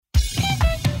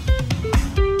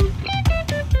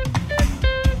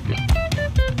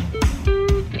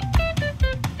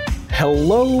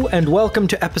Hello and welcome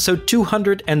to episode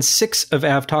 206 of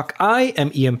AvTalk. I am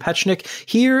Ian Petchnick,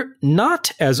 here,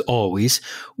 not as always,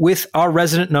 with our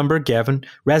resident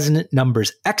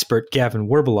numbers expert, Gavin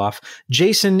Werbeloff.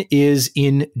 Jason is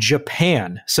in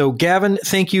Japan. So Gavin,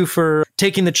 thank you for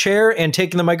taking the chair and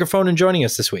taking the microphone and joining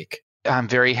us this week. I'm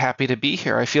very happy to be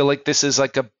here. I feel like this is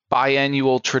like a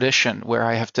biannual tradition where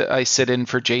I sit in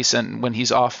for Jason when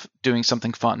he's off doing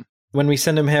something fun. When we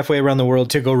send him halfway around the world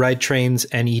to go ride trains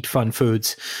and eat fun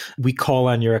foods, we call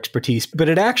on your expertise. But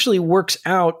it actually works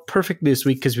out perfectly this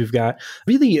week because we've got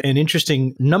really an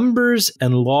interesting numbers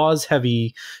and laws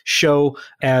heavy show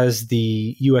as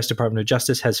the U.S. Department of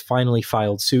Justice has finally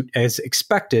filed suit as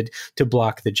expected to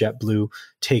block the JetBlue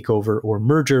takeover or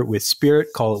merger with Spirit.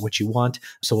 Call it what you want.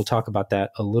 So we'll talk about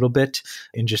that a little bit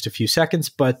in just a few seconds.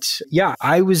 But yeah,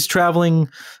 I was traveling.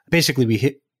 Basically, we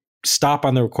hit stop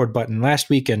on the record button last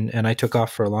week and I took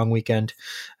off for a long weekend,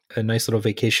 a nice little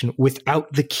vacation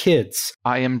without the kids.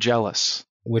 I am jealous.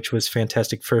 Which was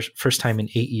fantastic. First time in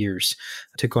 8 years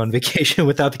to go on vacation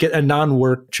without the kids, a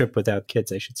non-work trip without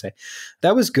kids, I should say.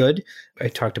 That was good. I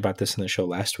talked about this in the show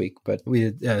last week, but we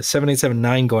had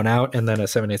 787-9 going out and then a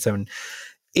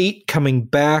 787-8 coming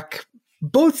back.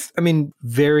 Both, I mean,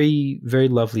 very, very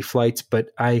lovely flights,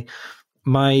 but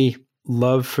my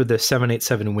love for the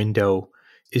 787 window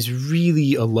is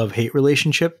really a love-hate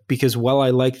relationship because while I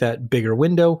like that bigger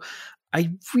window,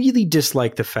 I really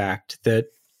dislike the fact that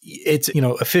it's, a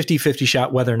 50-50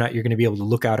 shot whether or not you're going to be able to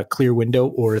look out a clear window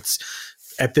or it's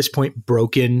at this point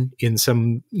broken in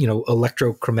some,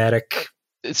 electrochromatic.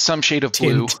 It's some shade of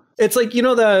tint. Blue. It's like,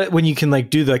 when you can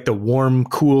do the warm,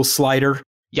 cool slider.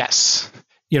 Yes.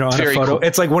 On a photo. Cool.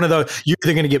 It's like one of those, you're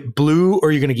either going to get blue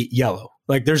or you're going to get yellow.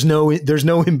 Like there's no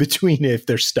in between if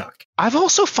they're stuck. I've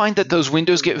also find that those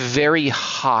windows get very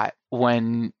hot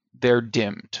when they're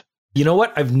dimmed. You know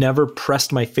what? I've never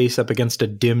pressed my face up against a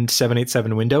dimmed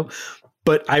 787 window,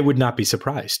 but I would not be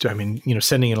surprised. I mean,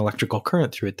 sending an electrical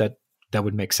current through it, that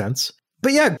would make sense.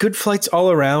 But yeah, good flights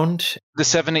all around. The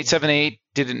 787-8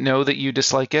 didn't know that you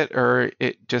dislike it, or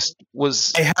it just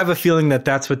was... I have a feeling that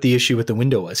that's what the issue with the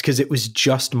window was, because it was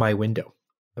just my window.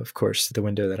 Of course, the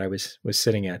window that I was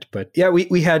sitting at. But yeah,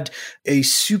 we had a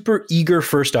super eager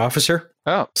first officer.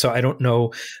 Oh. So I don't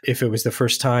know if it was the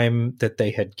first time that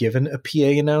they had given a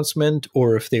PA announcement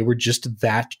or if they were just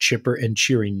that chipper and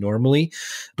cheery normally.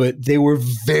 But they were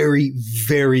very,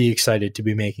 very excited to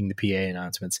be making the PA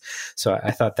announcements. So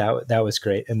I thought that was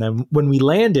great. And then when we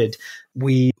landed,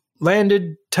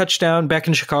 touchdown back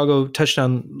in Chicago,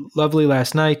 touchdown lovely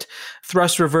last night.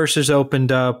 Thrust reversers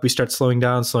opened up. We start slowing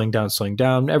down.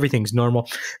 Everything's normal.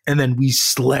 And then we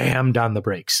slammed on the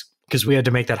brakes because we had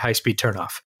to make that high-speed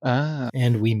turnoff.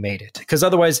 And we made it. Because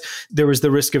otherwise, there was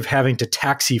the risk of having to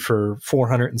taxi for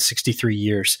 463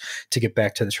 years to get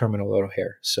back to the terminal at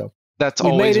O'Hare. So that's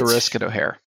always a risk at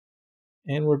O'Hare.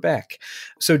 And we're back.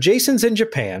 So Jason's in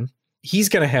Japan. He's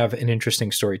going to have an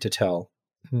interesting story to tell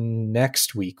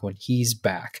next week when he's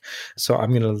back. So I'm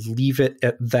going to leave it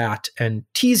at that and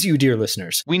tease you, dear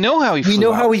listeners. We know how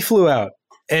he flew out.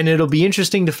 And it'll be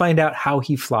interesting to find out how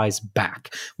he flies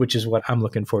back, which is what I'm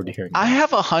looking forward to hearing. I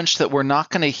have a hunch that we're not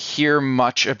going to hear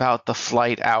much about the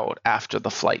flight out after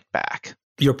the flight back.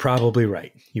 You're probably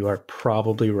right. You are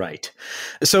probably right.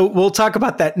 So we'll talk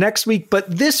about that next week. But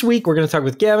this week, we're going to talk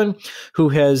with Gavin, who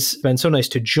has been so nice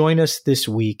to join us this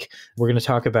week. We're going to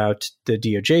talk about the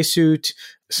DOJ suit,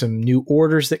 some new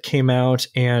orders that came out,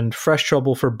 and fresh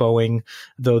trouble for Boeing,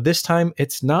 though this time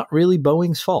it's not really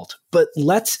Boeing's fault. But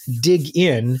let's dig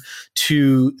in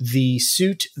to the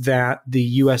suit that the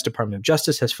U.S. Department of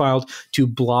Justice has filed to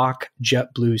block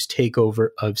JetBlue's takeover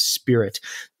of Spirit.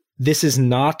 This is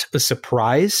not a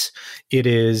surprise. It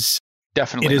is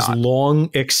definitely not. Long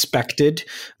expected.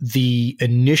 The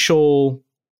initial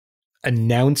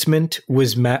announcement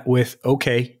was met with,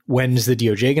 okay, when's the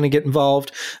DOJ going to get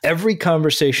involved? Every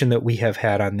conversation that we have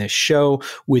had on this show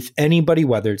with anybody,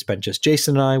 whether it's been just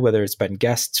Jason and I, whether it's been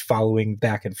guests following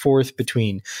back and forth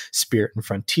between Spirit and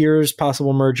Frontier's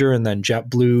possible merger, and then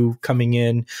JetBlue coming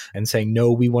in and saying,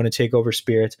 no, we want to take over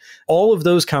Spirit. All of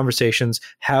those conversations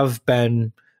have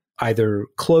been either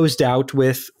closed out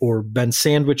with or been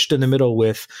sandwiched in the middle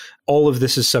with, all of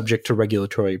this is subject to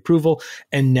regulatory approval.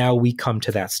 And now we come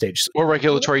to that stage. Or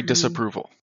regulatory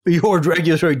disapproval. Or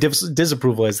regulatory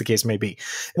disapproval, as the case may be.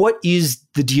 What is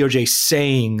the DOJ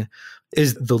saying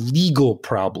is the legal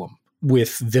problem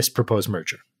with this proposed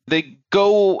merger? They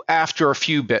go after a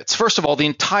few bits. First of all, the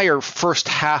entire first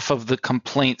half of the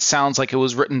complaint sounds like it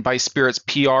was written by Spirit's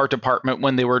PR department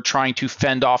when they were trying to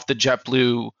fend off the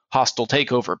JetBlue hostile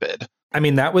takeover bid. I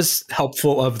mean, that was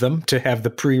helpful of them to have the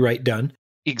pre-write done.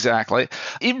 Exactly.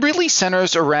 It really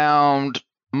centers around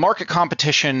market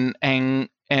competition and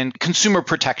consumer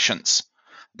protections.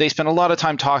 They spend a lot of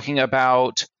time talking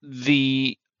about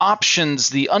the options,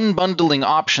 the unbundling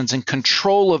options and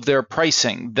control of their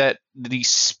pricing that the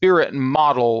Spirit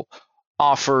model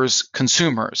offers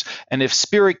consumers. And if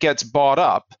Spirit gets bought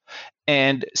up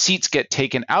and seats get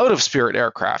taken out of Spirit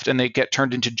aircraft and they get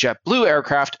turned into JetBlue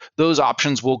aircraft, those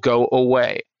options will go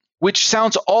away. Which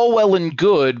sounds all well and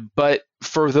good, but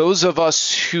for those of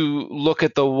us who look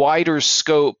at the wider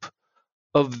scope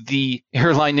of the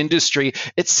airline industry,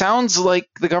 it sounds like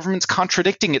the government's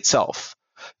contradicting itself.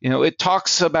 It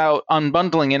talks about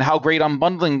unbundling and how great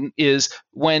unbundling is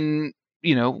when,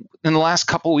 in the last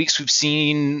couple of weeks, we've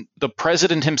seen the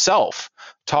president himself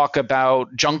talk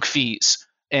about junk fees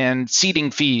and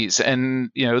seating fees and,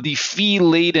 the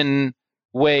fee-laden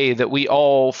way that we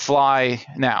all fly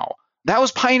now. That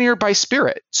was pioneered by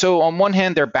Spirit. So on one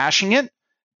hand, they're bashing it,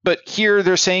 but here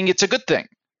they're saying it's a good thing.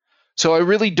 So I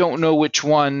really don't know which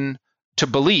one to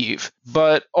believe.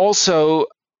 But also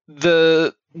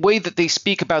the way that they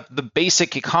speak about the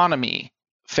basic economy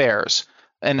fares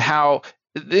and how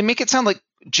they make it sound like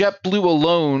JetBlue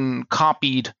alone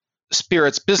copied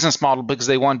Spirit's business model because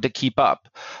they wanted to keep up.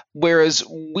 Whereas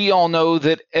we all know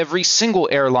that every single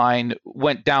airline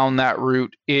went down that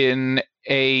route in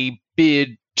a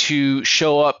bid to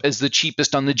show up as the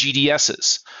cheapest on the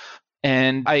GDSs.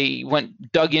 And I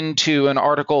dug into an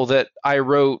article that I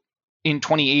wrote in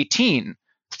 2018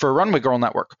 for Runway Girl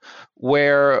Network,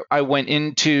 where I went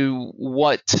into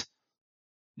what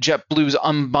JetBlue's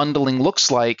unbundling looks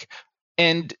like.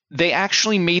 And they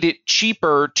actually made it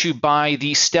cheaper to buy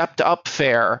the stepped up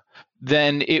fare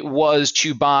than it was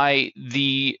to buy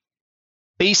the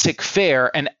basic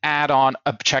fare and add on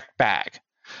a checked bag.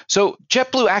 So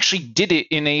JetBlue actually did it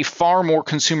in a far more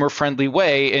consumer-friendly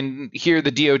way, and here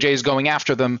the DOJ is going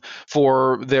after them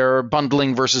for their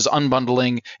bundling versus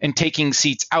unbundling and taking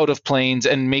seats out of planes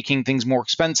and making things more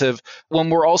expensive, when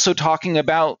we're also talking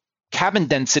about cabin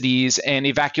densities and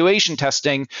evacuation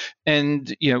testing.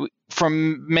 And,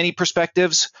 from many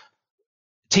perspectives,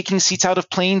 taking seats out of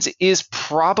planes is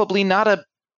probably not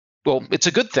it's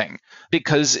a good thing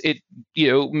because it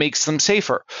makes them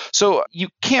safer. So you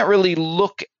can't really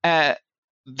look at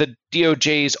the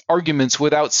DOJ's arguments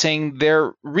without saying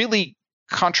they're really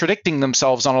contradicting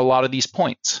themselves on a lot of these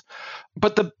points.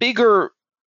 But the bigger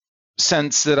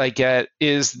sense that I get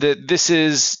is that this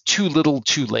is too little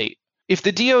too late. If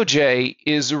the DOJ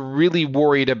is really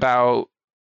worried about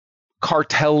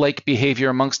cartel-like behavior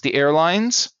amongst the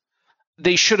airlines,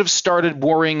 they should have started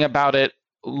worrying about it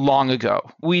long ago.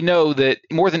 We know that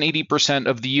more than 80%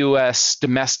 of the U.S.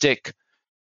 domestic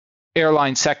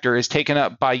airline sector is taken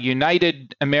up by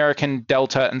United, American,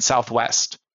 Delta, and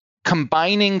Southwest.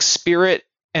 Combining Spirit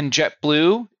and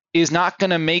JetBlue is not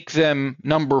going to make them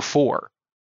number 4.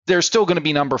 They're still going to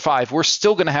be number 5. We're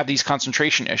still going to have these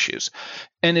concentration issues.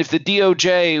 And if the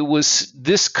DOJ was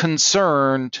this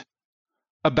concerned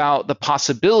about the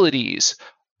possibilities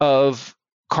of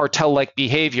cartel-like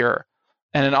behavior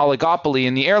and an oligopoly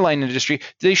in the airline industry,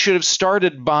 they should have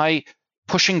started by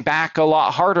pushing back a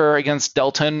lot harder against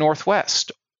Delta and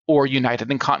Northwest, or United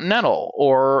and Continental,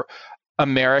 or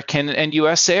American and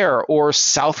US Air, or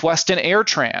Southwest and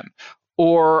AirTran,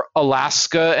 or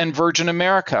Alaska and Virgin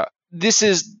America. This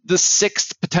is the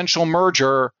 6th potential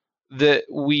merger that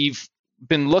we've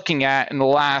been looking at in the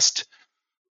last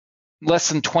less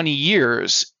than 20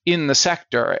 years in the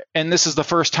sector. And this is the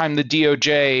first time the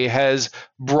DOJ has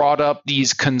brought up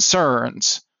these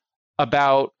concerns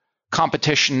about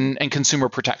competition and consumer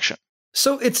protection.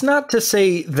 So it's not to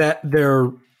say that they're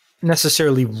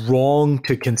necessarily wrong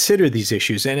to consider these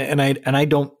issues, and I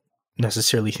don't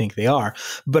necessarily think they are,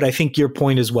 but I think your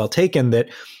point is well taken that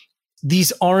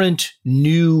these aren't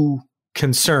new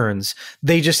concerns.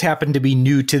 They just happen to be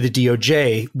new to the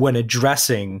DOJ when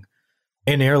addressing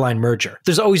an airline merger.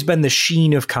 There's always been the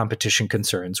sheen of competition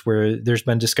concerns where there's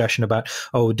been discussion about,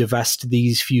 divest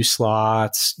these few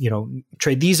slots,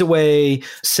 trade these away,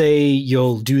 say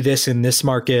you'll do this in this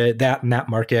market, that in that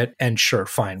market, and sure,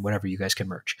 fine, whatever, you guys can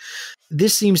merge.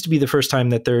 This seems to be the first time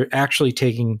that they're actually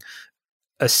taking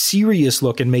a serious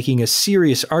look and making a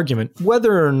serious argument,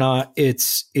 whether or not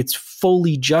it's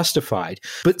fully justified,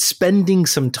 but spending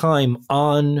some time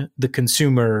on the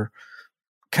consumer,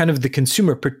 kind of the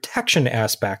consumer protection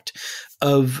aspect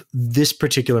of this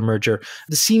particular merger.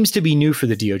 This seems to be new for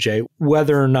the DOJ.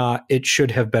 Whether or not it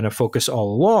should have been a focus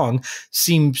all along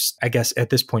seems, I guess, at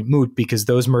this point moot, because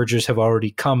those mergers have already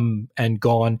come and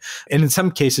gone, and in some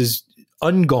cases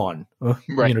ungone,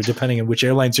 right, depending on which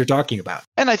airlines you're talking about.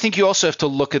 And I think you also have to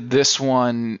look at this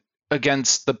one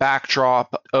against the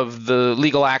backdrop of the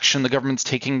legal action the government's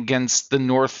taking against the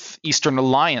Northeastern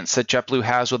alliance that JetBlue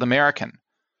has with American.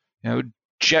 JetBlue,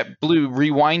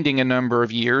 rewinding a number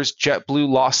of years, JetBlue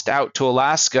lost out to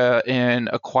Alaska in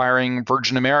acquiring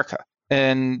Virgin America.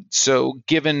 And so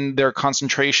given their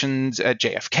concentrations at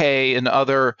JFK and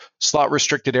other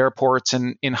slot-restricted airports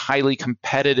and in highly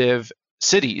competitive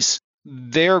cities,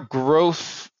 their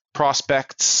growth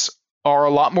prospects are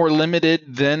a lot more limited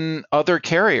than other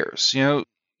carriers. You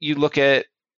look at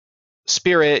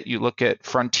Spirit, you look at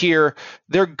Frontier,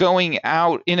 they're going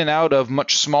out in and out of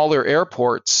much smaller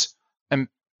airports and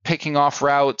picking off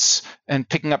routes and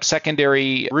picking up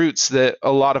secondary routes that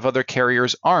a lot of other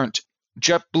carriers aren't.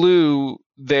 JetBlue,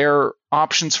 their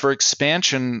options for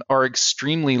expansion are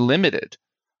extremely limited.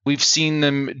 We've seen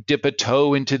them dip a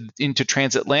toe into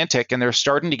transatlantic, and they're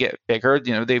starting to get bigger.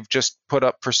 They've just put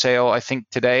up for sale, I think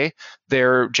today,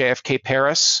 their JFK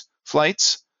Paris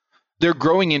flights. They're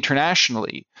growing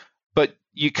internationally, but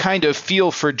you kind of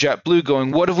feel for JetBlue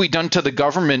going, what have we done to the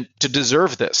government to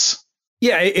deserve this?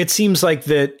 Yeah, it seems like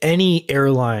that any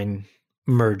airline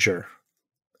merger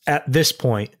at this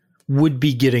point would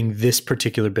be getting this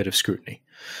particular bit of scrutiny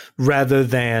rather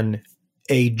than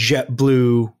a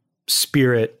JetBlue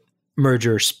Spirit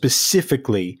merger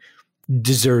specifically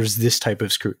deserves this type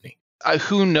of scrutiny.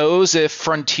 Who knows if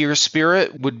Frontier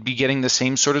Spirit would be getting the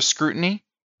same sort of scrutiny?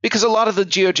 Because a lot of the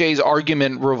DOJ's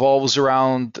argument revolves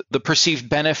around the perceived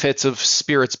benefits of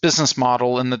Spirit's business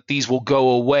model and that these will go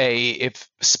away if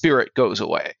Spirit goes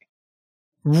away.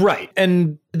 Right.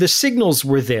 And the signals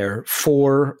were there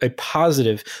for a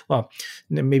positive, well,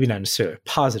 maybe not necessarily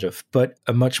positive, but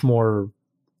a much more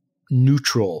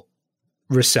neutral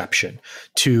reception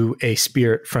to a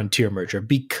Spirit Frontier merger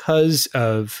because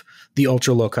of the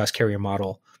ultra low cost carrier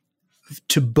model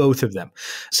to both of them.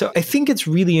 So I think it's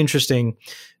really interesting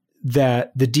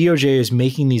that the DOJ is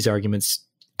making these arguments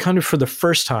kind of for the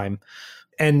first time.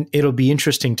 And it'll be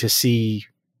interesting to see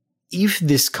if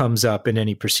this comes up in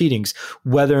any proceedings,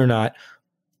 whether or not,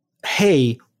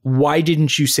 hey, why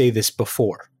didn't you say this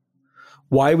before?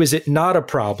 Why was it not a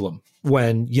problem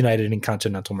when United and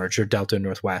Continental merged, or Delta and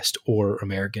Northwest, or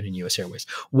American and US Airways?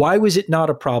 Why was it not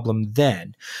a problem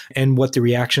then? And what the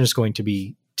reaction is going to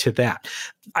be to that.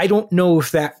 I don't know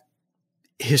if that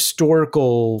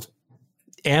historical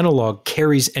analog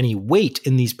carries any weight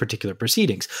in these particular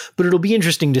proceedings, but it'll be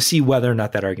interesting to see whether or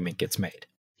not that argument gets made.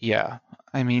 Yeah.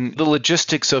 I mean, the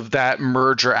logistics of that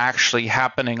merger actually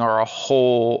happening are a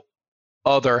whole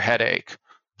other headache.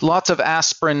 Lots of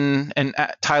aspirin and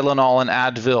Tylenol and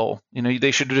Advil.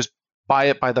 They should just buy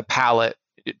it by the pallet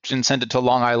and send it to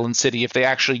Long Island City if they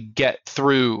actually get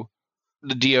through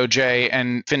the DOJ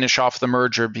and finish off the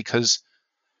merger, because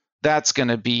that's going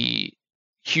to be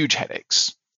huge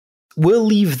headaches. We'll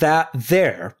leave that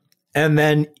there. And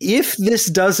then if this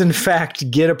does in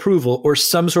fact get approval or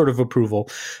some sort of approval,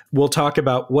 we'll talk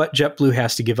about what JetBlue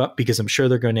has to give up, because I'm sure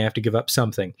they're going to have to give up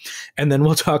something. And then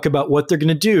we'll talk about what they're going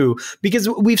to do, because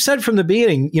we've said from the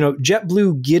beginning,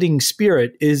 JetBlue getting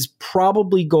Spirit is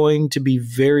probably going to be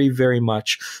very, very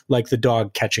much like the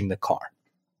dog catching the car.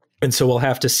 And so we'll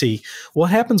have to see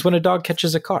what happens when a dog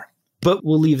catches a car. But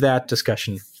we'll leave that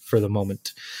discussion for the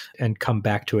moment and come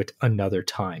back to it another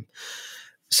time.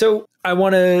 So I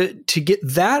want to get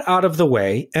that out of the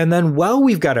way. And then while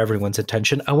we've got everyone's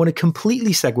attention, I want to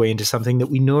completely segue into something that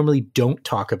we normally don't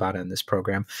talk about on this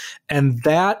program. And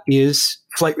that is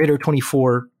Flight Radar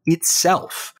 24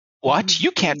 itself. What? You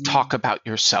can't talk about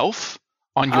yourself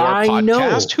on your podcast?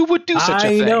 Know. Who would do such a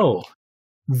thing? I know.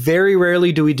 Very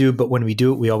rarely do we do, but when we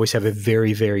do it, we always have a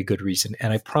very, very good reason.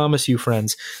 And I promise you,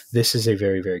 friends, this is a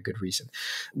very, very good reason.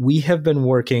 We have been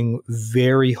working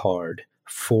very hard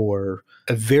for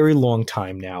a very long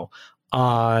time now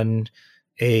on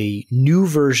a new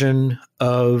version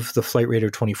of the Flight Radar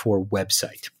 24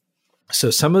 website. So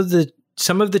some of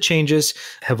the changes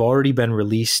have already been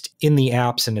released in the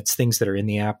apps, and it's things that are in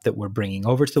the app that we're bringing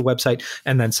over to the website.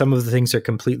 And then some of the things are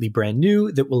completely brand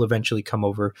new that will eventually come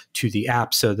over to the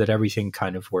app so that everything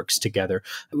kind of works together,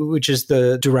 which is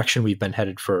the direction we've been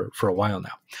headed for a while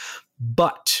now.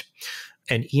 But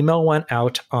an email went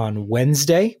out on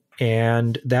Wednesday,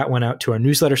 and that went out to our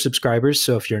newsletter subscribers.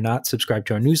 So if you're not subscribed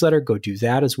to our newsletter, go do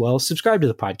that as well. Subscribe to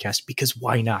the podcast, because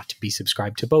why not be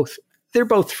subscribed to both? They're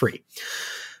both free.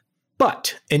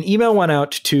 But an email went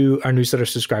out to our newsletter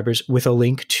subscribers with a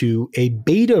link to a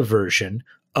beta version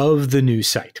of the new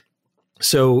site.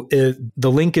 So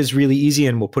the link is really easy,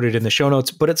 and we'll put it in the show notes,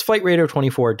 but it's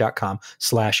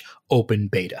flightradar24.com/open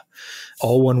beta,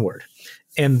 all one word.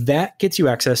 And that gets you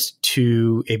access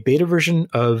to a beta version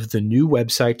of the new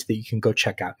website that you can go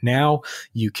check out now.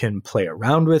 You can play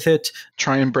around with it.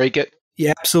 Try and break it.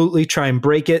 Yeah, absolutely. Try and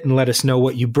break it and let us know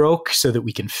what you broke so that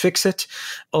we can fix it.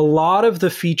 A lot of the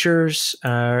features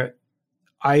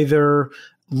either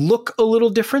look a little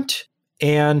different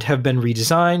and have been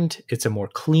redesigned. It's a more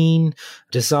clean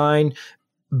design.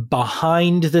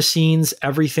 Behind the scenes,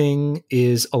 everything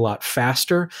is a lot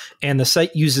faster, and the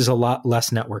site uses a lot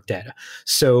less network data.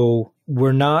 So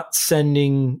we're not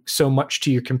sending so much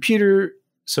to your computer,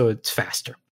 so it's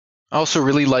faster. I also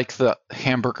really like the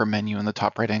hamburger menu in the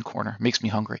top right-hand corner. Makes me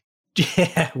hungry.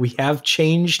 Yeah, we have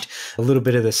changed a little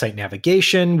bit of the site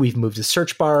navigation. We've moved the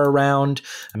search bar around.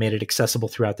 I made it accessible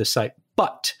throughout the site.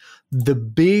 But the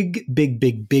big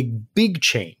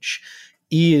change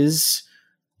is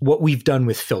what we've done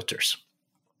with filters.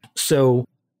 So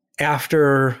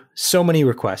after so many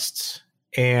requests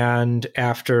and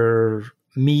after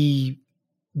me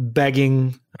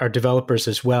begging our developers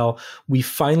as well, we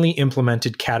finally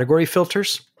implemented category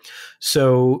filters.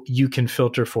 So you can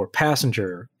filter for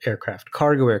passenger aircraft,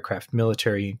 cargo aircraft,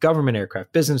 military, government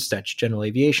aircraft, business jets, general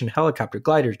aviation, helicopter,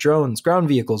 gliders, drones, ground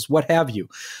vehicles, what have you,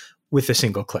 with a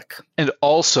single click. And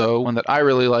also, one that I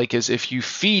really like is if you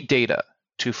feed data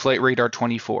to Flight Radar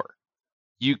 24,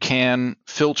 you can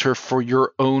filter for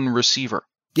your own receiver.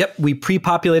 Yep, we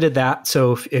pre-populated that.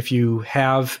 So if you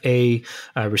have a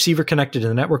receiver connected to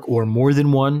the network or more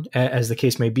than one, as the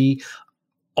case may be,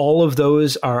 all of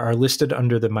those are listed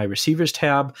under the My Receivers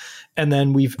tab. And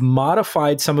then we've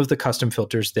modified some of the custom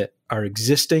filters that are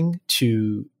existing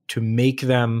to make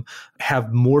them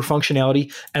have more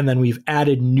functionality. And then we've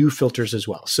added new filters as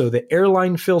well. So the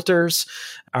airline filters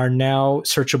are now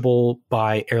searchable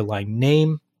by airline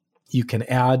name. You can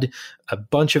add a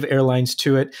bunch of airlines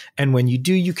to it. And when you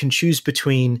do, you can choose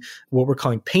between what we're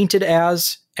calling painted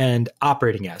as and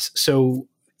operating as. So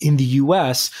in the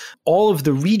US, all of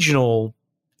the regional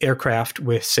aircraft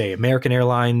with, say, American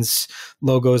Airlines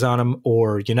logos on them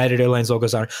or United Airlines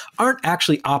logos on them aren't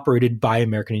actually operated by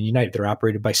American and United. They're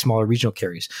operated by smaller regional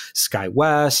carriers,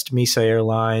 SkyWest, Mesa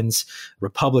Airlines,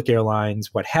 Republic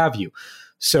Airlines, what have you.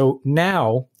 So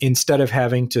now, instead of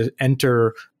having to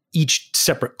enter each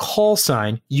separate call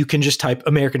sign, you can just type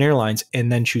American Airlines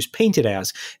and then choose painted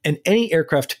as, and any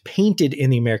aircraft painted in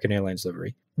the American Airlines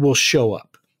livery will show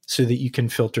up so that you can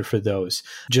filter for those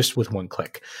just with one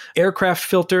click. Aircraft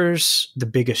filters, the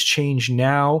biggest change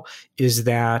now is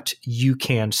that you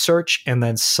can search and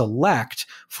then select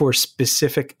for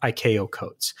specific ICAO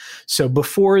codes. So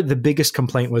before, the biggest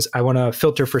complaint was, I want to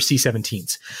filter for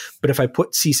C-17s. But if I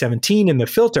put C-17 in the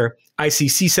filter, I see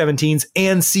C-17s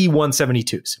and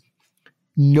C-172s.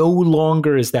 No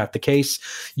longer is that the case.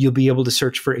 You'll be able to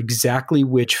search for exactly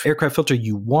which aircraft filter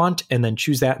you want and then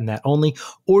choose that and that only.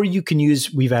 Or you can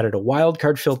use, we've added a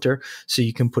wildcard filter, so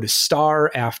you can put a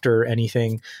star after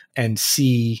anything and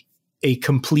see a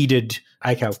completed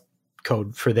ICAO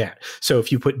code for that. So if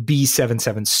you put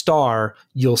B77 star,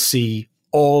 you'll see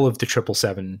all of the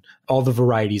 777, all the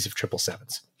varieties of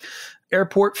 777s.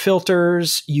 Airport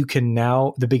filters, you can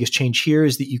now, the biggest change here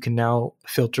is that you can now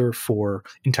filter for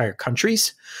entire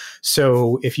countries.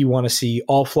 So if you want to see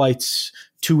all flights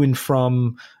to and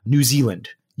from New Zealand,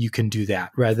 you can do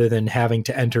that rather than having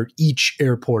to enter each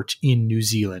airport in New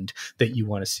Zealand that you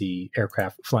want to see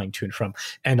aircraft flying to and from.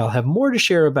 And I'll have more to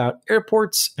share about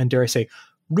airports and, dare I say,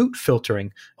 route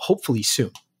filtering, hopefully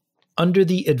soon. Under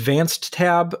the advanced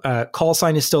tab, call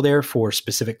sign is still there for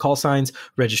specific call signs,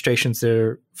 registrations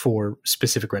there for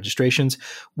specific registrations.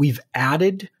 We've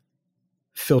added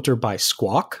filter by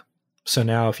squawk. So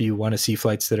now if you want to see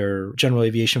flights that are general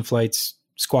aviation flights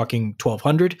squawking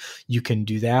 1200, you can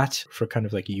do that for kind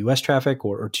of like a US traffic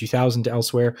or 2000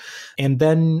 elsewhere. And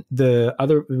then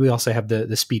we also have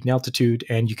the speed and altitude,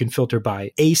 and you can filter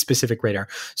by a specific radar.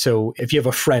 So if you have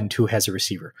a friend who has a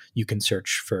receiver, you can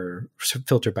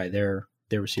filter by their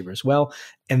receiver as well.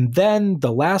 And then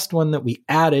the last one that we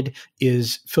added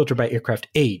is filter by aircraft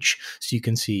age. So you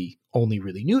can see only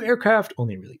really new aircraft,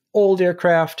 only really old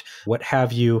aircraft, what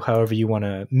have you, however you want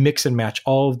to mix and match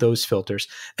all of those filters.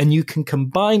 And you can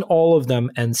combine all of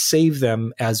them and save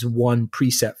them as one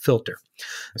preset filter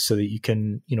so that you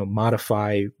can,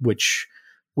 modify which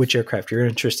aircraft you're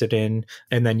interested in.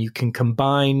 And then you can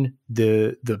combine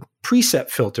the preset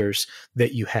filters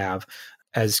that you have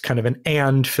as kind of an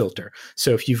and filter.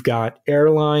 So if you've got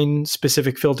airline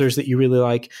specific filters that you really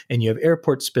like, and you have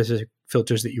airport specific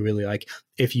filters that you really like,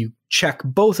 if you check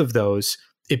both of those,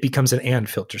 it becomes an and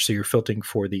filter. So you're filtering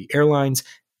for the airlines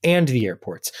and the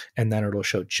airports, and then it'll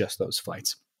show just those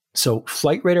flights. So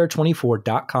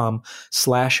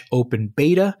flightradar24.com/open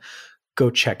beta. go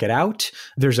check it out.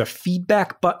 There's a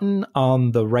feedback button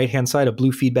on the right-hand side, a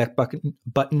blue feedback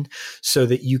button, so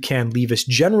that you can leave us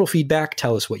general feedback,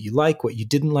 tell us what you like, what you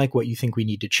didn't like, what you think we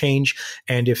need to change.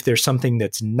 And if there's something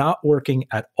that's not working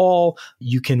at all,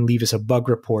 you can leave us a bug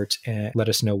report and let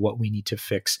us know what we need to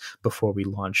fix before we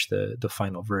launch the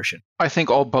final version. I think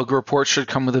all bug reports should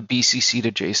come with a BCC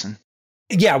to Jason.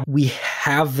 Yeah, we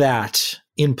have that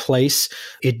in place.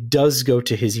 It does go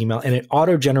to his email, and it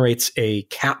auto-generates a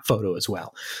cat photo as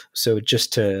well. So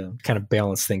just to kind of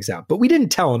balance things out. But we didn't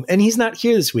tell him, and he's not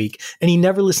here this week, and he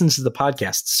never listens to the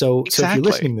podcast. So if you're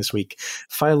listening this week,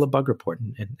 file a bug report,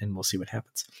 and we'll see what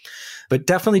happens. But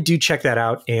definitely do check that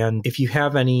out. And if you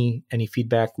have any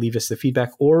feedback, leave us the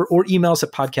feedback or email us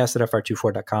at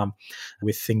podcast@fr24.com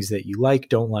with things that you like,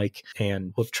 don't like,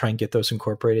 and we'll try and get those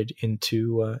incorporated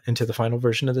into the final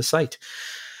version of the site.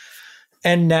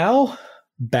 And now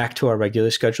back to our regular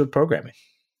scheduled programming.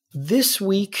 This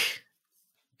week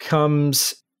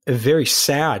comes a very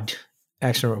sad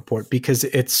accident report because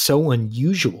it's so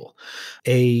unusual.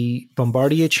 A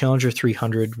Bombardier Challenger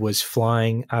 300 was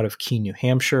flying out of Keene, New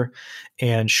Hampshire,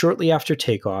 and shortly after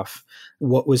takeoff,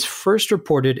 what was first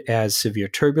reported as severe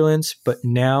turbulence, but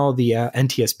now the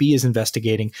NTSB is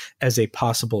investigating as a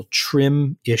possible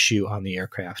trim issue on the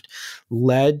aircraft,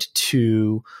 led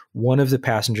to one of the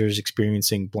passengers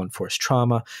experiencing blunt force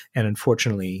trauma, and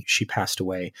unfortunately, she passed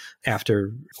away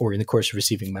after, or in the course of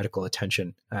receiving medical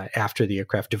attention after the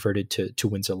aircraft diverted to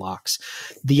Windsor Locks.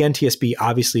 The NTSB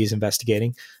obviously is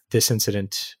investigating this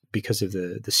incident because of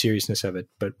the seriousness of it,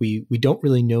 but we don't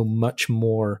really know much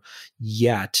more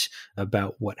yet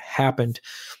about what happened.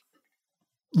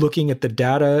 Looking at the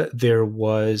data, there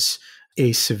was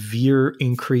a severe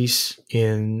increase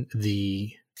in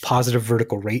the positive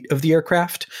vertical rate of the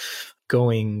aircraft,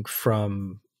 going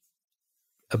from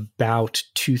about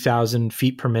 2,000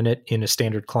 feet per minute in a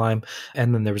standard climb.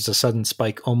 And then there was a sudden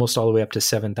spike almost all the way up to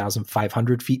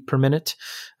 7,500 feet per minute.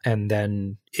 And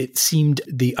then it seemed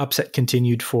the upset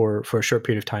continued for a short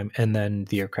period of time. And then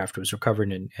the aircraft was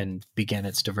recovered and began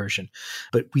its diversion.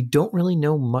 But we don't really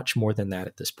know much more than that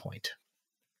at this point.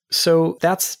 So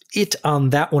that's it on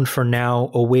that one for now,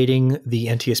 awaiting the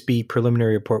NTSB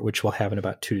preliminary report, which we'll have in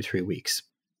about 2 to 3 weeks.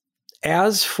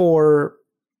 As for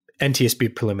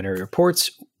NTSB preliminary reports,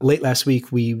 late last week,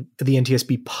 the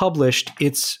NTSB published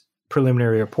its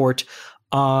preliminary report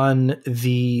on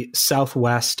the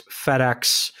Southwest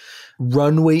FedEx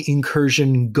runway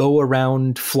incursion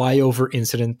go-around flyover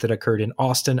incident that occurred in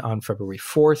Austin on February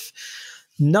 4th.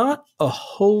 Not a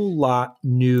whole lot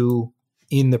new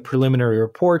in the preliminary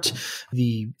report.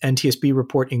 The NTSB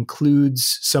report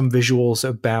includes some visuals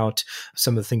about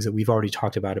some of the things that we've already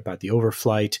talked about the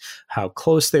overflight, how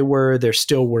close they were. They're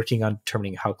still working on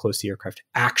determining how close the aircraft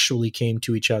actually came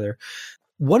to each other.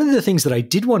 One of the things that I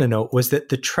did want to note was that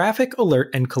the Traffic Alert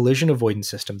and Collision Avoidance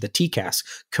System, the TCAS,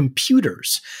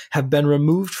 computers have been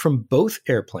removed from both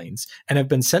airplanes and have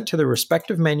been sent to their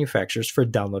respective manufacturers for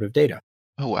download of data.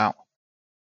 Oh, wow.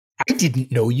 I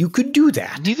didn't know you could do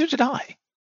that. Neither did I.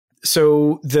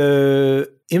 So the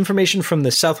information from the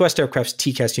Southwest Aircraft's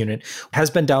TCAS unit has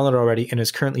been downloaded already and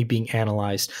is currently being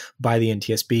analyzed by the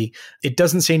NTSB. It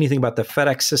doesn't say anything about the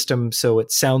FedEx system, so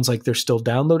it sounds like they're still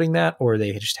downloading that, or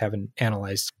they just haven't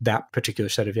analyzed that particular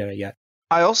set of data yet.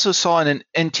 I also saw in an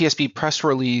NTSB press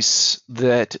release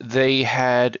that they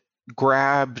had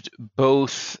grabbed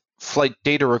both flight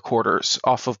data recorders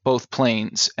off of both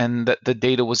planes and that the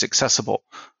data was accessible,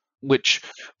 which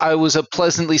I was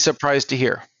pleasantly surprised to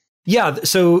hear. Yeah,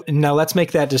 so now let's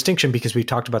make that distinction, because we've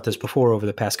talked about this before over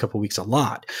the past couple of weeks a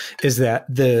lot, is that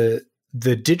the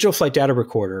digital flight data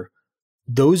recorder,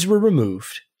 those were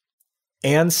removed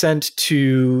and sent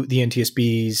to the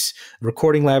NTSB's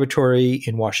recording laboratory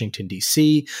in Washington,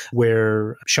 D.C.,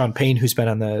 where Sean Payne, who's been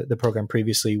on the program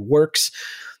previously, works.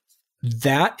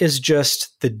 That is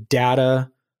just the data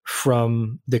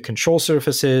from the control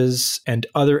surfaces and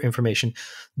other information.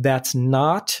 That's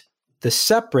not the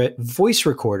separate voice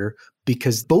recorder,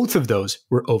 because both of those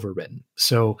were overwritten.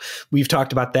 So we've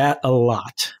talked about that a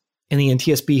lot. And the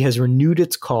NTSB has renewed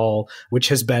its call, which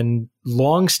has been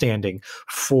longstanding,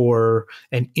 for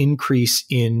an increase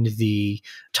in the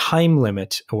time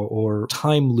limit or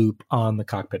time loop on the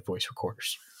cockpit voice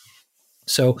recorders.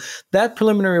 So that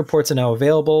preliminary reports are now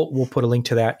available. We'll put a link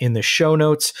to that in the show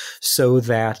notes so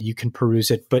that you can peruse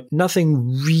it, but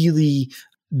nothing really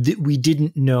that we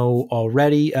didn't know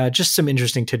already. Just some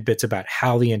interesting tidbits about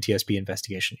how the NTSB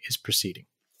investigation is proceeding.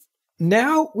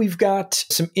 Now we've got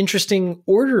some interesting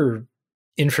order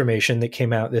information that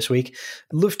came out this week.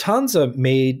 Lufthansa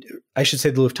made, I should say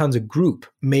the Lufthansa Group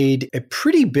made a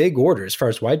pretty big order as far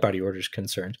as wide-body orders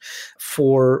concerned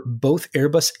for both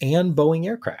Airbus and Boeing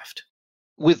aircraft.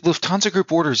 With Lufthansa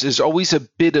Group orders, there's always a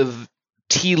bit of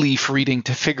tea leaf reading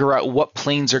to figure out what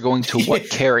planes are going to what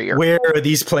carrier. Where are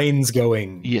these planes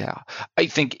going? Yeah. I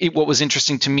think what was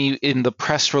interesting to me in the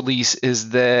press release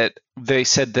is that they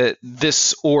said that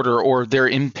this order or their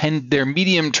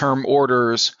medium-term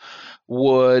orders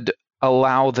would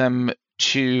allow them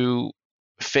to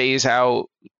phase out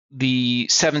the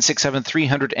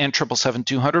 767-300 and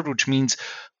 777-200, which means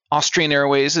Austrian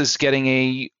Airways is getting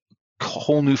a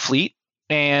whole new fleet.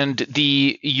 And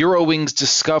the Eurowings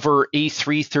Discover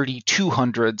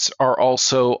A330-200s are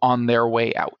also on their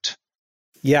way out.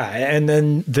 Yeah, and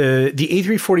then the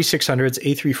A340-600s,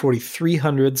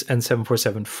 A340-300s, and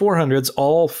 747-400s,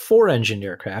 all four-engine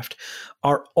aircraft,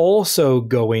 are also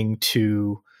going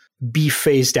to be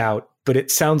phased out. But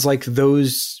it sounds like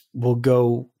those will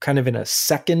go kind of in a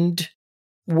second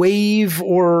wave,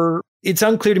 or it's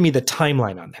unclear to me the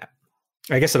timeline on that.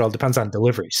 I guess it all depends on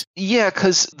deliveries. Yeah,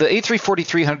 because the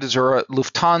A340-300s are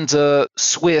Lufthansa,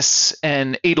 Swiss,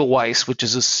 and Edelweiss, which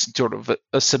is a sort of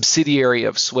a subsidiary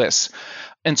of Swiss.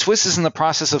 And Swiss is in the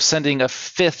process of sending a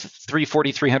fifth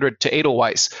 340-300 to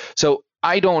Edelweiss. So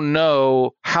I don't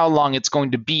know how long it's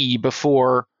going to be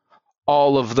before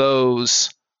all of those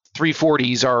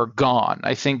 340s are gone.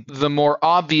 I think the more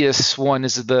obvious one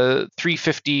is the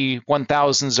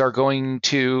 350-1000s are going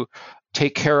to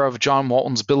take care of John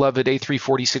Walton's beloved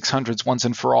A340-600s once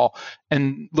and for all.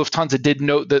 And Lufthansa did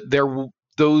note that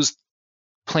those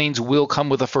planes will come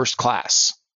with a first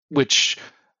class, which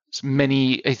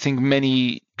I think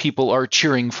many people are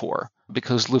cheering for,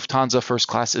 because Lufthansa first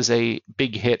class is a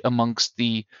big hit amongst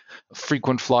the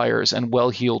frequent flyers and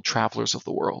well-heeled travelers of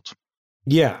the world.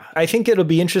 Yeah, I think it'll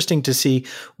be interesting to see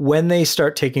when they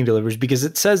start taking deliveries, because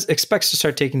it says expects to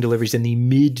start taking deliveries in the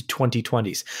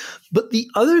mid-2020s. But the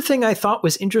other thing I thought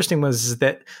was interesting was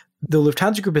that the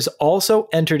Lufthansa Group has also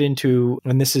entered into,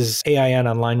 and this is AIN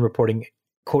Online reporting,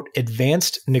 quote,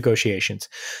 advanced negotiations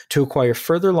to acquire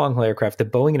further long-haul aircraft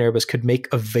that Boeing and Airbus could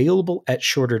make available at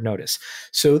shorter notice.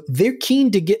 So they're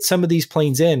keen to get some of these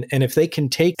planes in, and if they can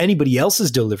take anybody else's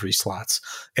delivery slots,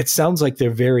 it sounds like they're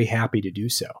very happy to do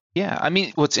so. Yeah, I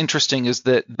mean, what's interesting is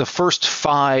that the first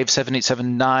 5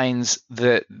 787-9s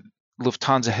that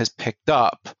Lufthansa has picked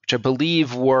up, which I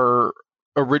believe were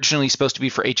originally supposed to be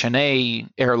for HNA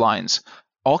airlines,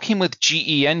 all came with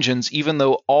GE engines, even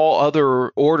though all other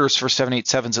orders for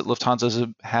 787s that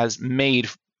Lufthansa has made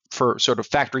for sort of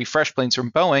factory fresh planes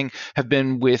from Boeing have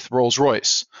been with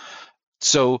Rolls-Royce.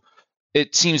 So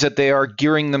it seems that they are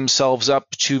gearing themselves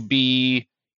up to be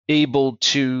able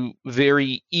to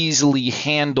very easily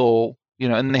handle,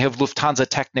 and they have Lufthansa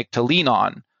Technik to lean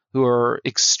on, who are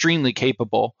extremely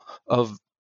capable of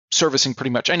servicing pretty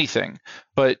much anything.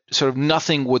 But sort of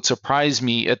nothing would surprise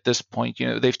me at this point.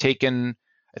 They've taken,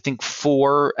 I think,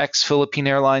 4 ex-Philippine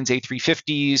Airlines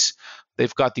A350s.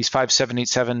 They've got these 5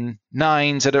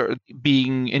 787-9s that are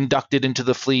being inducted into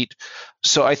the fleet.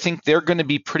 So I think they're going to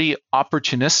be pretty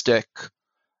opportunistic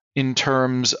in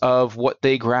terms of what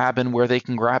they grab and where they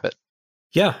can grab it.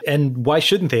 Yeah, and why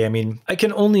shouldn't they? I mean, I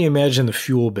can only imagine the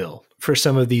fuel bill for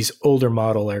some of these older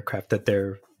model aircraft that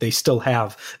they still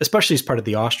have, especially as part of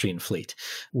the Austrian fleet,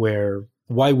 where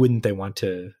why wouldn't they want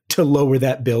to lower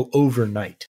that bill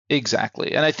overnight?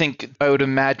 Exactly. And I would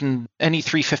imagine any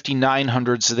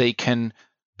 350-900s they can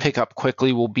pick up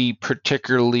quickly will be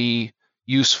particularly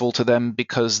useful to them,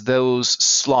 because those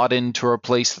slot in to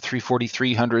replace the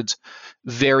 340-300s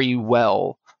very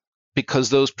well, because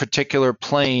those particular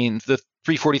planes, the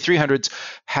 340-300s,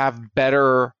 have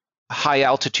better high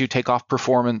altitude takeoff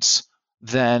performance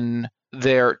than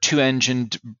their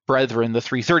two-engined brethren, the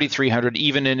 330-300,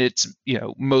 even in its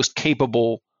most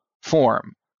capable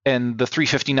form. And the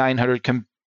 350-900 can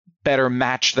better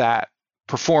match that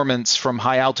performance from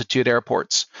high altitude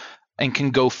airports and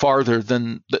can go farther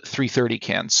than the 330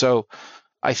 can. So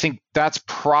I think that's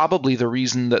probably the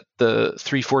reason that the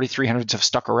 340-300s have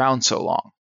stuck around so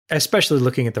long. Especially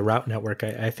looking at the route network,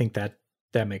 I think that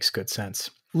makes good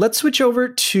sense. Let's switch over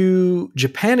to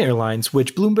Japan Airlines,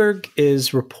 which Bloomberg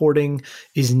is reporting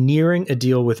is nearing a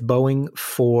deal with Boeing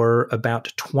for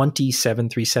about 20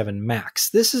 737 MAX.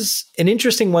 This is an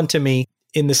interesting one to me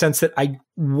in the sense that I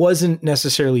wasn't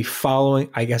necessarily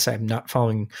I guess I'm not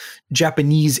following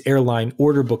Japanese airline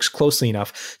order books closely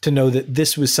enough to know that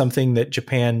this was something that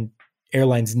Japan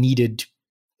Airlines needed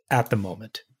at the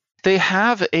moment. They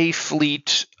have a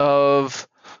fleet of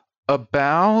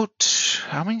about,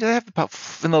 how many do they have? About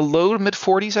in the low to mid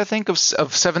 40s, I think, of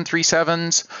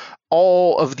 737s.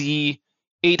 all of the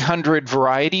 800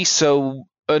 varieties. So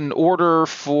an order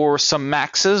for some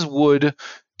Maxes would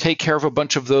take care of a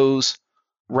bunch of those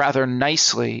rather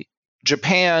nicely.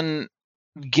 Japan,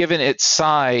 given its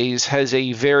size, has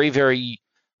a very, very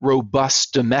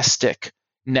robust domestic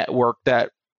network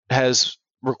that has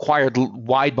required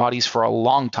wide bodies for a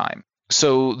long time.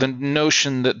 So the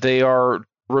notion that they are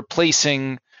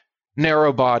replacing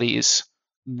narrow bodies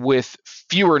with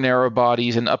fewer narrow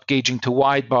bodies and upgauging to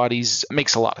wide bodies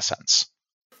makes a lot of sense.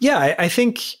 Yeah, I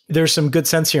think there's some good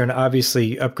sense here, and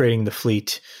obviously upgrading the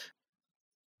fleet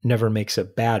never makes a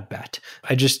bad bet.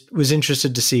 I just was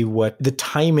interested to see what the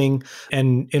timing,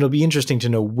 and it'll be interesting to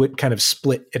know what kind of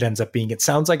split it ends up being. It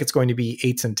sounds like it's going to be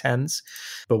 8s and 10s,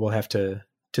 but we'll have to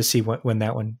see when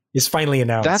that one is finally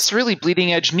announced. That's really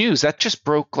bleeding edge news. That just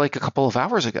broke like a couple of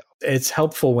hours ago. It's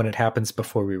helpful when it happens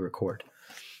before we record.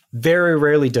 Very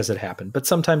rarely does it happen, but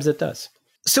sometimes it does.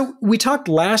 So we talked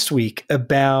last week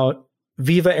about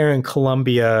Viva Air in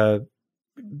Colombia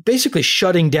basically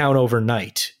shutting down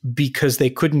overnight because they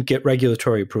couldn't get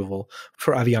regulatory approval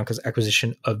for Avianca's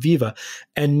acquisition of Viva.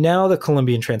 And now the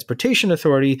Colombian Transportation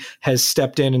Authority has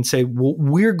stepped in and said, well,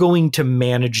 we're going to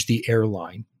manage the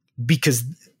airline because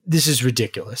this is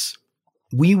ridiculous.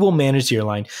 We will manage the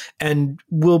airline and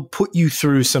we'll put you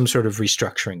through some sort of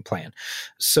restructuring plan.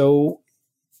 So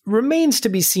remains to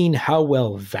be seen how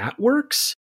well that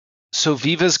works. So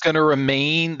Viva's going to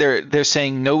remain, they're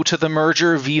saying no to the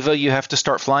merger. Viva, you have to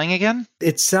start flying again?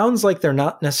 It sounds like they're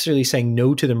not necessarily saying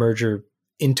no to the merger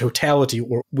in totality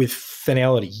or with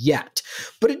finality yet.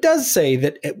 But it does say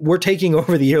that we're taking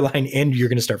over the airline and you're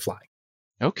going to start flying.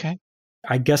 Okay.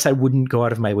 I guess I wouldn't go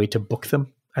out of my way to book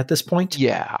them at this point.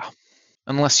 Yeah,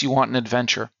 unless you want an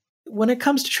adventure. When it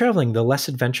comes to traveling, the less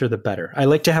adventure, the better. I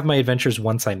like to have my adventures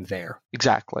once I'm there.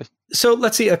 Exactly. So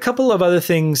let's see, a couple of other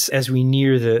things as we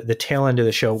near the tail end of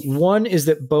the show. One is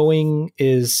that Boeing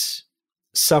is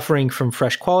suffering from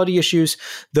fresh quality issues,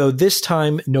 though this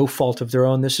time no fault of their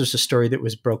own. This is a story that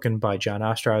was broken by John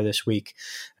Ostrower this week.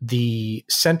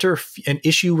 An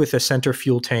issue with the center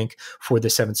fuel tank for the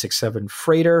 767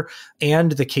 freighter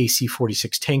and the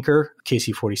KC-46 tanker,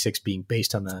 KC-46 being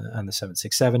based on the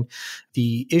 767.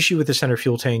 The issue with the center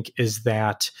fuel tank is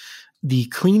that the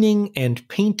cleaning and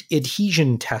paint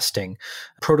adhesion testing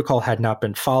protocol had not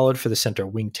been followed for the center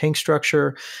wing tank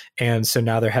structure. And so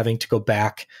now they're having to go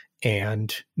back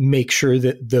and make sure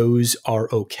that those are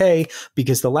okay,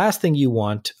 because the last thing you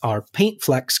want are paint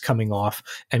flecks coming off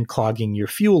and clogging your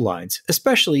fuel lines,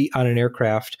 especially on an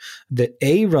aircraft that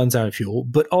A, runs on fuel,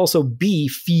 but also B,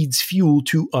 feeds fuel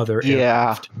to other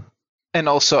aircraft. And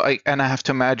also, I have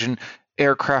to imagine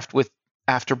aircraft with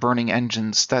afterburning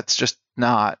engines, that's just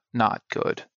not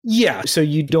good. Yeah, so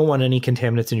you don't want any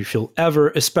contaminants in your fuel ever,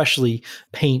 especially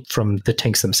paint from the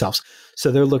tanks themselves.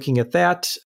 So they're looking at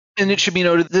that. And it should be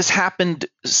noted, this happened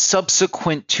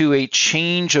subsequent to a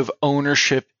change of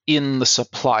ownership in the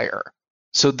supplier.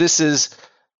 So this is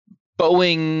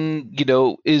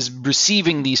Boeing, is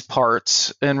receiving these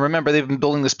parts. And remember, they've been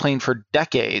building this plane for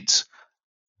decades.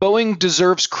 Boeing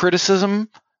deserves criticism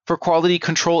for quality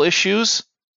control issues,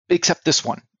 except this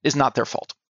one is not their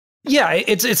fault. Yeah,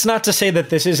 it's not to say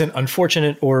that this isn't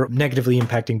unfortunate or negatively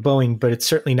impacting Boeing, but it's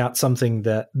certainly not something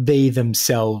that they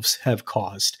themselves have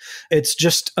caused. It's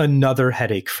just another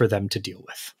headache for them to deal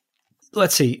with.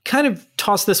 Let's see, kind of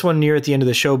toss this one near at the end of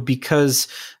the show because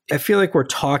I feel like we're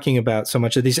talking about so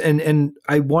much of these, and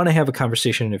I want to have a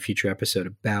conversation in a future episode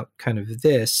about kind of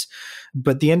this,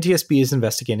 but the NTSB is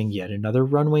investigating yet another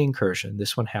runway incursion.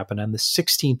 This one happened on the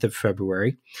 16th of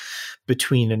February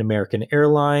between an American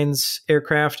Airlines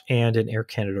aircraft and an Air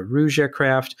Canada Rouge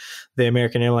aircraft. The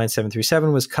American Airlines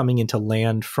 737 was coming into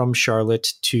land from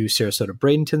Charlotte to Sarasota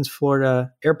Bradenton's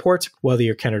Florida airport, while the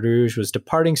Air Canada Rouge was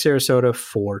departing Sarasota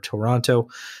for Toronto.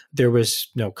 There was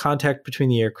no contact between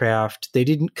the aircraft. They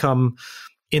didn't come,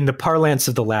 in the parlance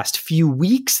of the last few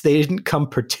weeks, they didn't come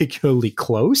particularly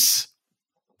close.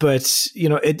 But,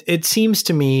 it seems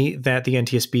to me that the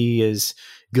NTSB is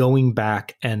going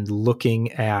back and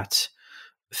looking at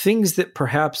things that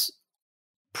perhaps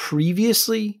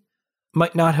previously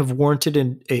might not have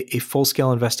warranted a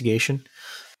full-scale investigation,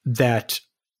 that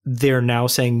they're now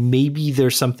saying maybe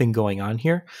there's something going on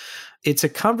here. It's a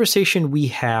conversation we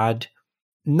had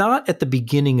not at the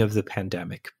beginning of the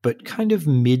pandemic, but kind of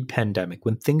mid-pandemic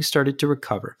when things started to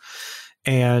recover.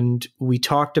 And we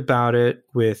talked about it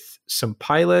with some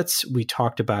pilots. We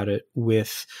talked about it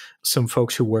with some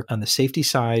folks who work on the safety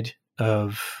side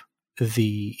of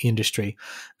the industry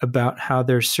about how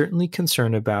there's certainly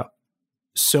concern about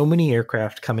so many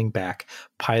aircraft coming back,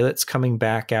 pilots coming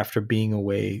back after being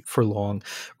away for long,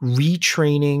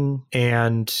 retraining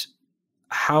and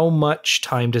how much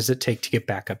time does it take to get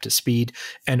back up to speed?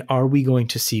 And are we going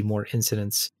to see more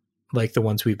incidents like the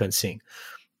ones we've been seeing?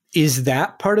 Is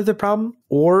that part of the problem?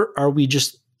 Or are we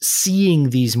just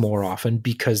seeing these more often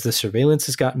because the surveillance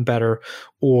has gotten better,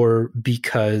 or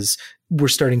because we're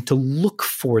starting to look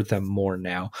for them more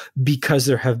now because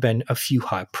there have been a few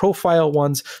high profile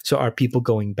ones? So are people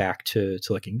going back to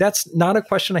looking? That's not a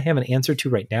question I have an answer to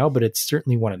right now, but it's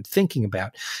certainly what I'm thinking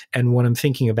about, and what I'm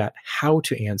thinking about how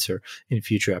to answer in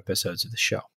future episodes of the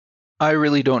show. I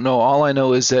really don't know. All I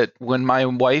know is that when my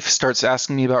wife starts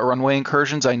asking me about runway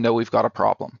incursions, I know we've got a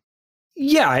problem.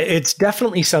 Yeah, it's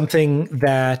definitely something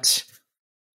that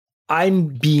I'm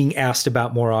being asked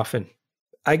about more often.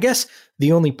 I guess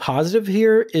the only positive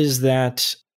here is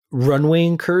that runway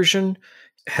incursion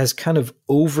has kind of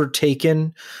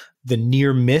overtaken the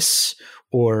near miss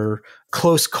or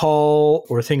close call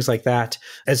or things like that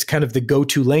as kind of the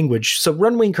go-to language. So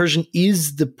runway incursion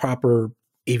is the proper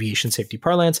aviation safety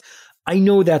parlance. I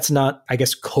know that's not, I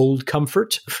guess, cold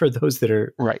comfort for those that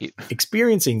are right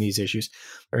experiencing these issues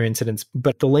or incidents,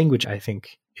 but the language, I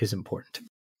think, is important.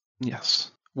 Yes.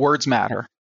 Words matter.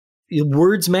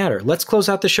 Words matter. Let's close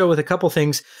out the show with a couple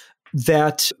things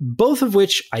that both of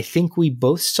which I think we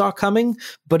both saw coming,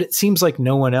 but it seems like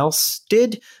no one else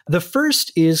did. The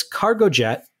first is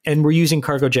Cargojet. And we're using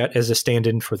Cargojet as a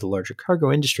stand-in for the larger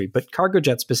cargo industry, but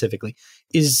Cargojet specifically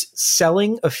is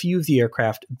selling a few of the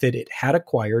aircraft that it had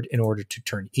acquired in order to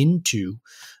turn into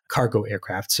cargo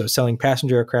aircraft. So selling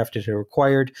passenger aircraft it had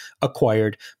acquired,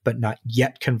 but not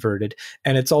yet converted.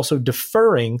 And it's also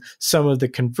deferring some of the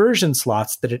conversion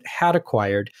slots that it had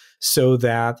acquired so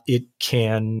that it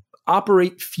can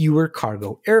operate fewer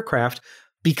cargo aircraft,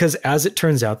 because as it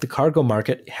turns out, the cargo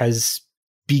market has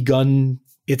begun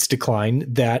its decline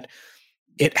that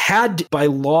it had by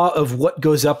law of what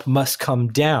goes up must come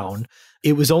down.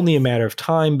 It was only a matter of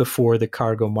time before the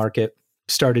cargo market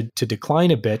started to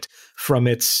decline a bit from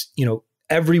its,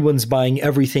 everyone's buying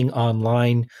everything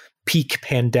online, peak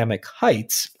pandemic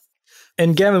heights.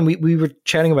 And Gavin, we were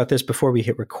chatting about this before we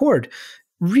hit record.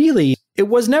 Really, it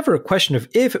was never a question of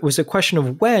if, it was a question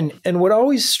of when. And what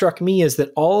always struck me is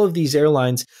that all of these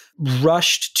airlines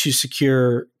rushed to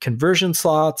secure conversion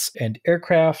slots and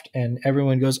aircraft, and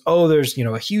everyone goes, oh, there's,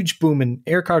 a huge boom in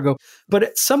air cargo. But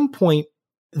at some point,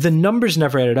 the numbers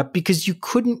never added up because you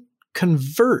couldn't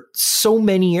convert so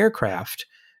many aircraft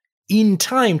in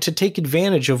time to take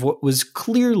advantage of what was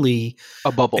clearly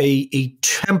a bubble, a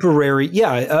temporary,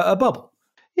 a bubble.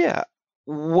 Yeah.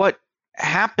 What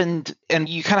happened, and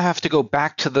you kind of have to go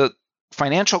back to the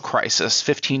financial crisis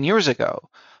 15 years ago,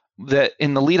 that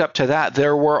in the lead up to that,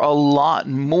 there were a lot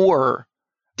more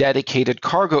dedicated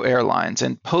cargo airlines,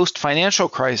 and post-financial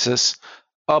crisis,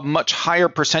 a much higher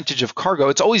percentage of cargo.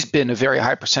 It's always been a very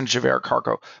high percentage of air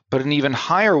cargo, but an even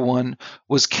higher one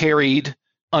was carried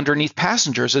underneath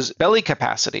passengers as belly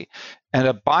capacity. And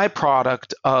a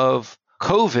byproduct of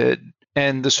COVID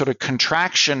and the sort of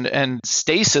contraction and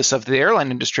stasis of the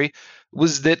airline industry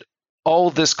was that all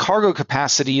this cargo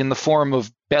capacity in the form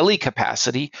of belly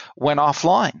capacity went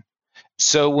offline.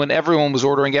 So when everyone was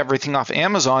ordering everything off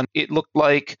Amazon, it looked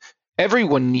like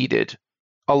everyone needed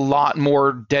a lot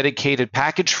more dedicated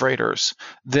package freighters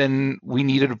than we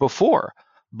needed before.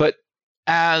 But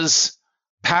as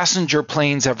passenger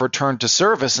planes have returned to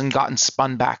service and gotten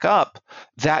spun back up,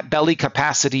 that belly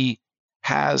capacity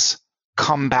has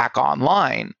come back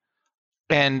online.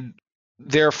 And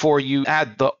therefore, you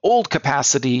add the old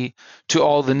capacity to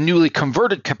all the newly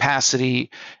converted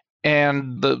capacity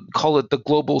and call it the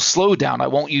global slowdown. I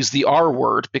won't use the R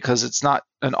word because it's not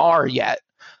an R yet,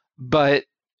 but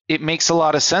it makes a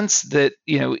lot of sense that,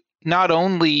 not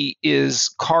only is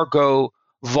cargo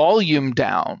volume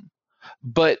down,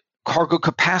 but cargo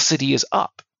capacity is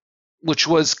up, which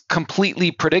was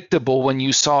completely predictable when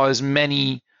you saw as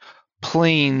many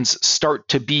planes start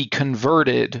to be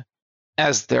converted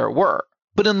as there were.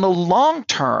 But in the long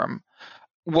term,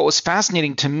 what was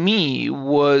fascinating to me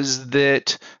was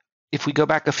that if we go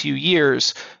back a few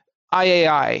years,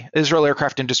 IAI, Israel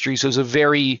Aircraft Industries, was a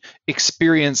very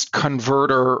experienced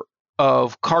converter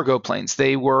of cargo planes.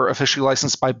 They were officially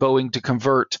licensed by Boeing to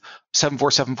convert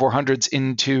 747-400s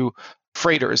into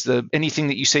freighters. Anything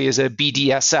that you say is a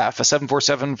BDSF, a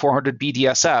 747-400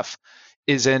 BDSF,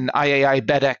 is an IAI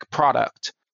BEDEC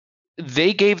product.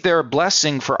 They gave their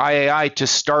blessing for IAI to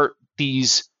start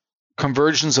these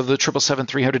conversions of the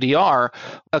 777-300ER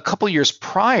a couple years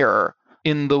prior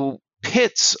in the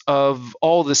pits of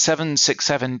all the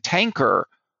 767 tanker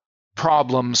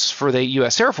problems for the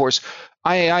U.S. Air Force.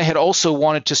 IAI had also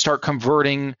wanted to start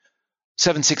converting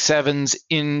 767s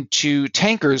into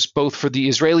tankers, both for the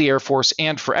Israeli Air Force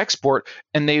and for export,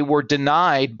 and they were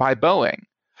denied by Boeing.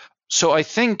 So I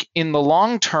think in the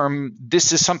long term,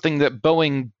 this is something that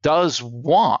Boeing does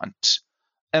want.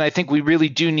 And I think we really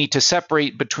do need to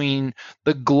separate between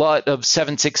the glut of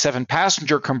 767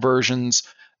 passenger conversions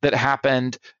that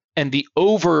happened and the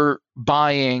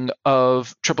overbuying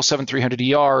of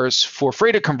 777-300ERs for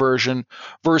freighter conversion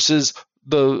versus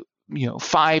the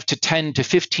 5 to 10 to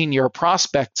 15 year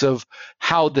prospects of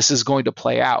how this is going to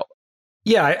play out.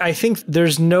 Yeah, I think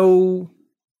there's no,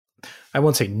 I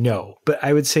won't say no, but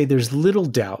I would say there's little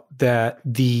doubt that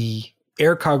the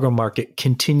air cargo market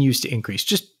continues to increase,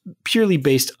 just purely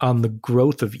based on the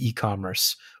growth of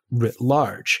e-commerce writ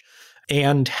large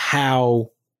and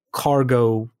how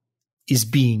cargo is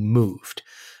being moved.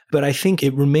 But I think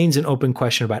it remains an open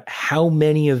question about how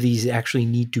many of these actually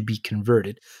need to be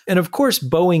converted. And of course,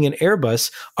 Boeing and Airbus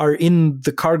are in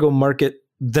the cargo market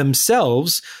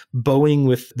themselves, Boeing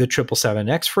with the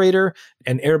 777X freighter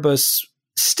and Airbus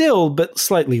still, but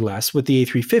slightly less with the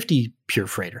A350 pure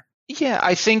freighter. Yeah,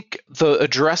 I think the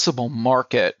addressable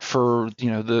market for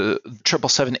the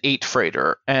 777-8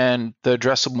 freighter and the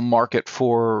addressable market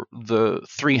for the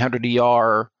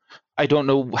 300ER, I don't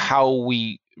know how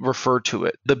we refer to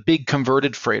it, the big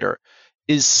converted freighter,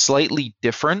 is slightly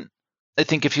different. I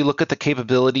think if you look at the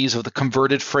capabilities of the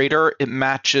converted freighter, it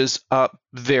matches up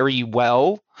very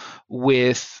well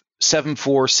with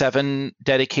 747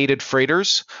 dedicated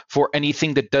freighters for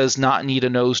anything that does not need a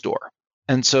nose door.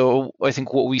 And so I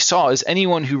think what we saw is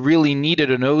anyone who really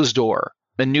needed a nose door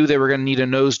and knew they were going to need a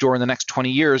nose door in the next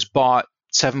 20 years bought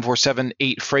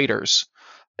 747-8 freighters.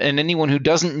 And anyone who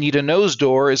doesn't need a nose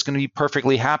door is going to be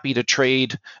perfectly happy to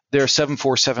trade their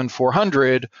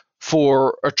 747-400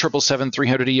 for a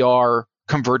 777-300ER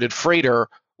converted freighter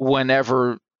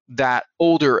whenever that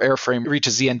older airframe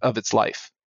reaches the end of its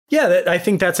life. Yeah, I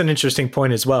think that's an interesting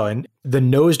point as well. And the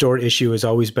nose door issue has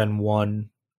always been one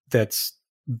that's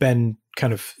been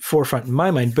kind of forefront in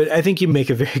my mind, but I think you make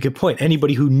a very good point.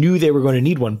 Anybody who knew they were going to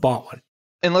need one bought one.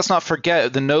 And let's not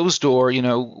forget the nose door,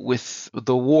 with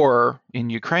the war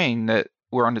in Ukraine that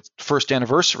we're on its first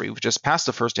anniversary. We've just passed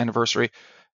the first anniversary.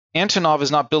 Antonov is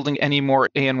not building any more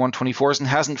AN-124s and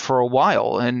hasn't for a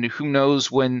while. And who knows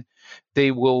when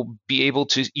they will be able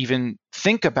to even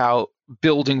think about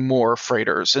building more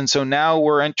freighters. And so now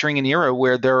we're entering an era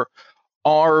where there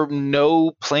are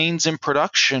no planes in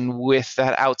production with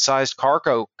that outsized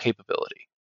cargo capability.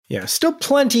 Yeah, still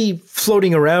plenty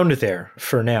floating around there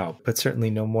for now, but certainly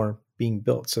no more being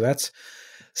built. So that's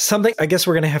something I guess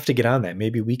we're going to have to get on that.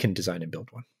 Maybe we can design and build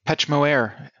one. Pechmo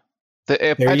Air. The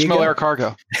Pechmo Air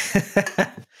cargo.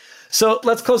 So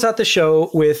let's close out the show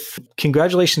with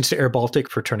congratulations to airBaltic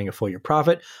for turning a full year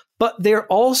profit. But they're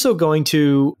also going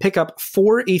to pick up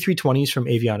 4 A320s from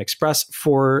Avion Express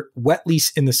for wet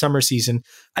lease in the summer season.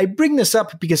 I bring this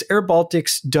up because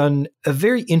airBaltic's done a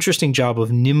very interesting job of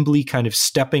nimbly kind of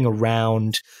stepping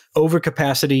around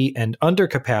overcapacity and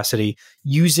undercapacity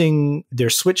using their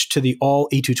switch to the all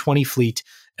A220 fleet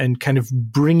and kind of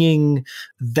bringing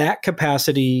that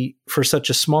capacity for such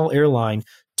a small airline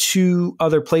to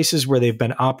other places where they've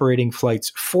been operating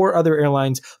flights for other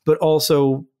airlines, but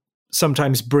also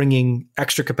sometimes bringing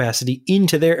extra capacity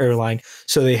into their airline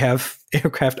so they have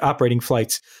aircraft operating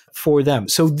flights for them.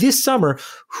 So this summer,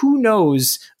 who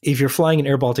knows if you're flying an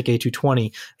airBaltic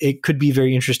A220, it could be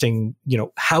very interesting,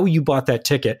 how you bought that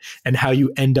ticket and how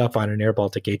you end up on an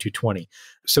airBaltic A220.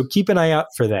 So keep an eye out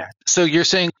for that. So you're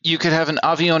saying you could have an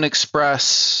Avion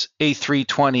Express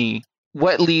A320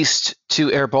 wet leased to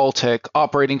airBaltic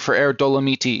operating for Air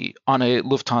Dolomiti on a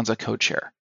Lufthansa code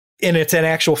share. And it's an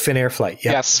actual Finnair flight.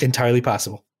 Yep, yes. Entirely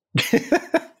possible.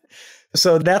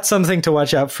 So that's something to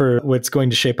watch out for, what's going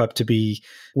to shape up to be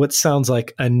what sounds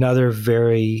like another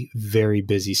very, very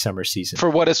busy summer season. For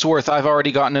what it's worth, I've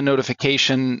already gotten a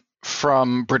notification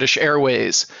from British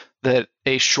Airways that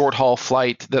a short haul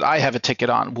flight that I have a ticket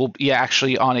on will be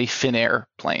actually on a Finnair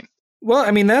plane. Well,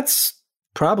 I mean, that's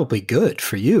probably good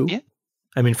for you. Yeah.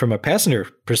 I mean, from a passenger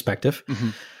perspective. Mm-hmm.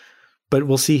 But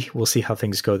we'll see. We'll see how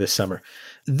things go this summer.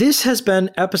 This has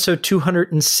been episode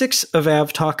 206 of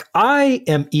AvTalk. I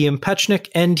am Ian Petchnik,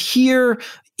 and here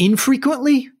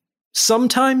infrequently,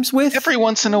 sometimes with... every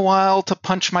once in a while to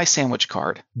punch my sandwich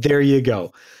card. There you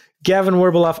go. Gavin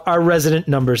Werbeloff, our resident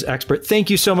numbers expert. Thank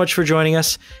you so much for joining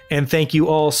us, and thank you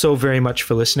all so very much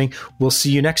for listening. We'll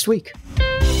see you next week.